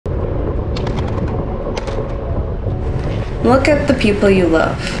Look at the people you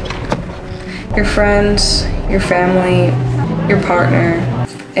love. Your friends, your family, your partner,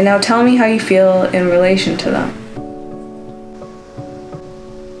 and now tell me how you feel in relation to them.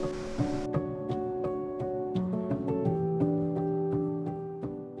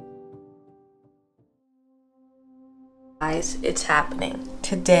 Guys, it's happening.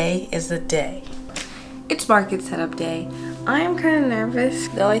 Today is the day. It's market setup day. I am kind of nervous,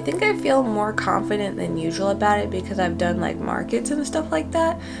 though I think I feel more confident than usual about it because I've done like markets and stuff like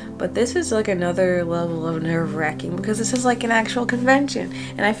that. But this is like another level of nerve-wracking because this is like an actual convention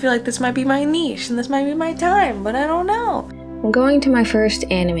and I feel like this might be my niche and this might be my time, but I don't know. I'm going to my first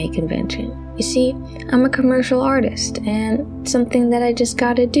anime convention. You see, I'm a commercial artist and it's something that I just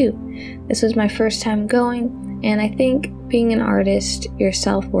gotta do. This was my first time going, and I think being an artist, your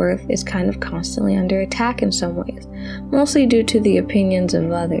self-worth is kind of constantly under attack in some ways, mostly due to the opinions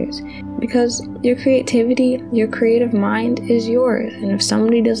of others. Because your creativity, your creative mind is yours, and if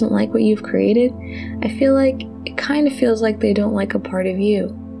somebody doesn't like what you've created, I feel like it kind of feels like they don't like a part of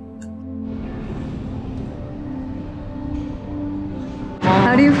you.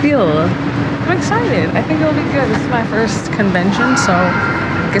 How do you feel? I'm excited. I think it'll be good. This is my first convention, so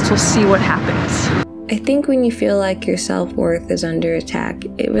I guess we'll see what happens. I think when you feel like your self-worth is under attack,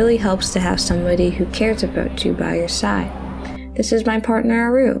 it really helps to have somebody who cares about you by your side. This is my partner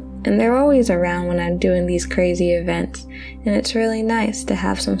Aru, and they're always around when I'm doing these crazy events, and it's really nice to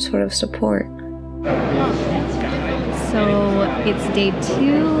have some sort of support. So it's day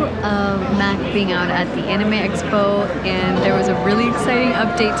 2 of Mac being out at the Anime Expo, and there was a really exciting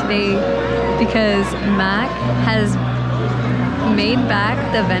update today because Mac has made back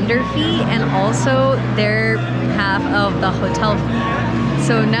the vendor fee and also their half of the hotel fee.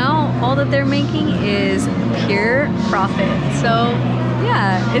 So now all that they're making is pure profit. So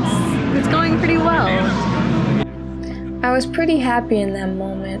yeah, it's going pretty well. I was pretty happy in that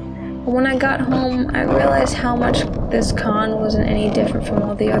moment. But when I got home, I realized how much this con wasn't any different from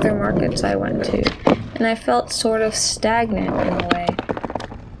all the other markets I went to, and I felt sort of stagnant in a way.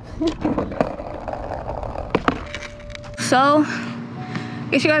 So, I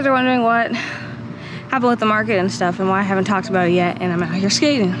guess you guys are wondering what happened with the market and stuff and why I haven't talked about it yet and I'm out here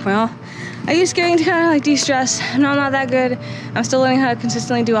skating. Well, I use skating to kind of like de-stress. No, I'm not that good. I'm still learning how to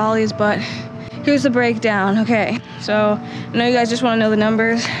consistently do ollies, but here's the breakdown. Okay, so I know you guys just want to know the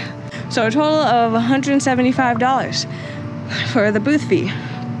numbers. So a total of $175 for the booth fee.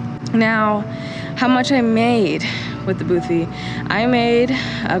 Now, how much I made with the booth fee? I made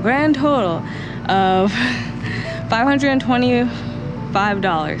a grand total of $525.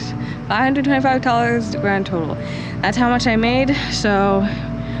 $525 grand total. That's how much I made. So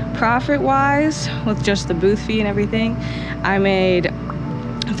profit-wise, with just the booth fee and everything, I made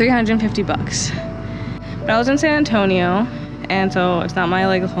 $350 bucks. But I was in San Antonio, and so it's not my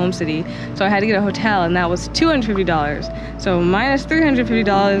like home city, so I had to get a hotel, and that was $250. So minus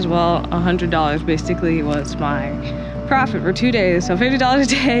 $350, well, $100 basically was my profit for 2 days. So $50 a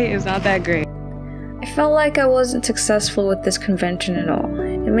day is not that great. I felt like I wasn't successful with this convention at all.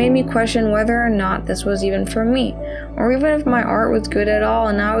 It made me question whether or not this was even for me, or even if my art was good at all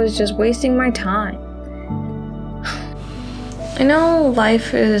and I was just wasting my time. I know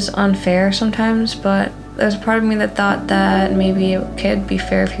life is unfair sometimes, but there's a part of me that thought that maybe it could be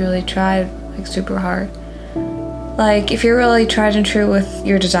fair if you really tried like super hard. Like if you're really tried and true with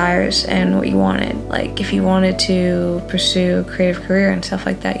your desires and what you wanted, like if you wanted to pursue a creative career and stuff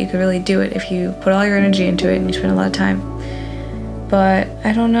like that, you could really do it if you put all your energy into it and you spend a lot of time. But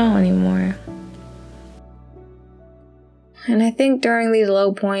I don't know anymore. And I think during these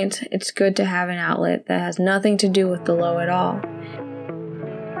low points, it's good to have an outlet that has nothing to do with the low at all.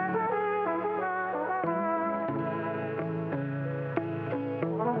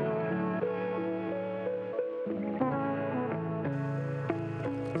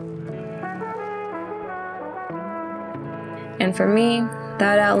 And for me,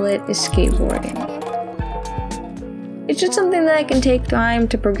 that outlet is skateboarding. It's just something that I can take time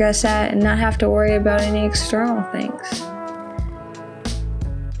to progress at and not have to worry about any external things.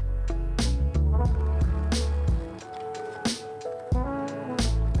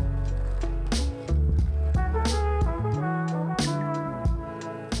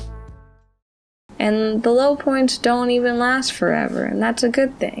 And the low points don't even last forever, and that's a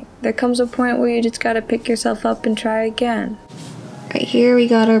good thing. There comes a point where you just gotta pick yourself up and try again. Right here we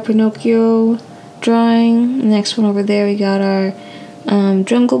got our Pinocchio drawing. The next one over there we got our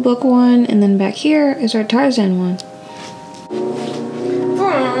Jungle Book one, and then back here is our Tarzan one.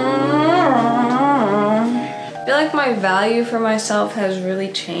 I feel like my value for myself has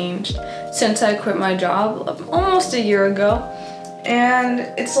really changed since I quit my job almost a year ago. And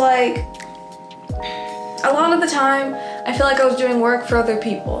it's like, a lot of the time, I feel like I was doing work for other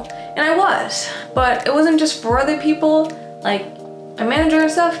people. And I was, but it wasn't just for other people, like my manager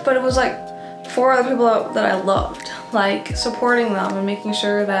and stuff, but it was like for other people that I loved, like supporting them and making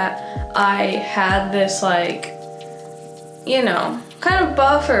sure that I had this, like, you know, kind of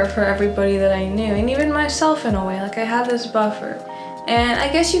buffer for everybody that I knew, and even myself in a way, like I had this buffer. And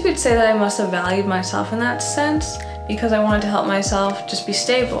I guess you could say that I must have valued myself in that sense because I wanted to help myself just be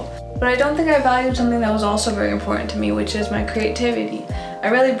stable. But I don't think I valued something that was also very important to me, which is my creativity. I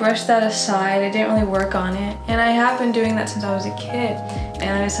really brushed that aside, I didn't really work on it, and I have been doing that since I was a kid.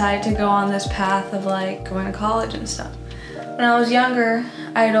 And I decided to go on this path of like going to college and stuff. When I was younger,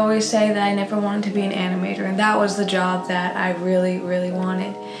 I'd always say that I never wanted to be an animator, and that was the job that I really, really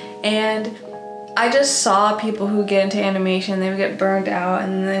wanted. And I just saw people who get into animation, they would get burned out,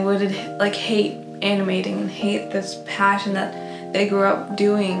 and they would like hate animating and hate this passion that they grew up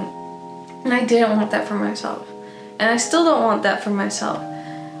doing. And I didn't want that for myself. And I still don't want that for myself.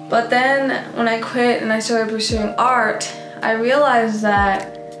 But then when I quit and I started pursuing art, I realized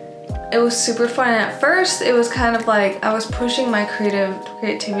that it was super fun. And at first, it was kind of like I was pushing my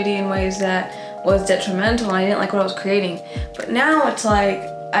creativity in ways that was detrimental, and I didn't like what I was creating. But now it's like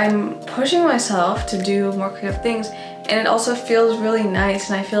I'm pushing myself to do more creative things, and it also feels really nice,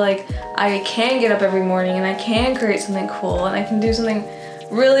 and I feel like I can get up every morning and I can create something cool, and I can do something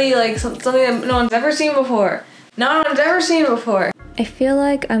really like something that no one's ever seen before. No one's ever seen before. I feel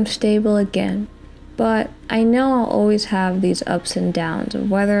like I'm stable again, but I know I'll always have these ups and downs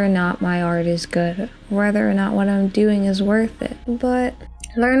of whether or not my art is good, whether or not what I'm doing is worth it. But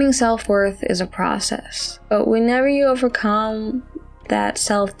learning self-worth is a process. But whenever you overcome that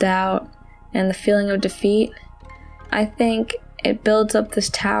self-doubt and the feeling of defeat, I think it builds up this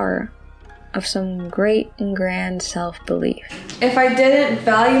tower of some great and grand self-belief. If I didn't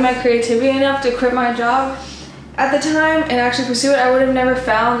value my creativity enough to quit my job at the time and actually pursue it, I would have never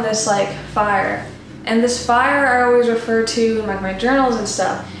found this like fire. And this fire I always refer to in like my journals and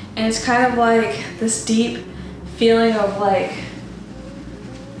stuff. And it's kind of like this deep feeling of like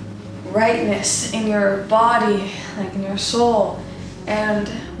rightness in your body, like in your soul. And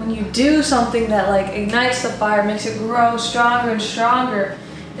when you do something that like ignites the fire, makes it grow stronger and stronger,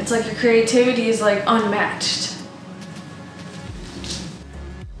 it's like your creativity is like unmatched.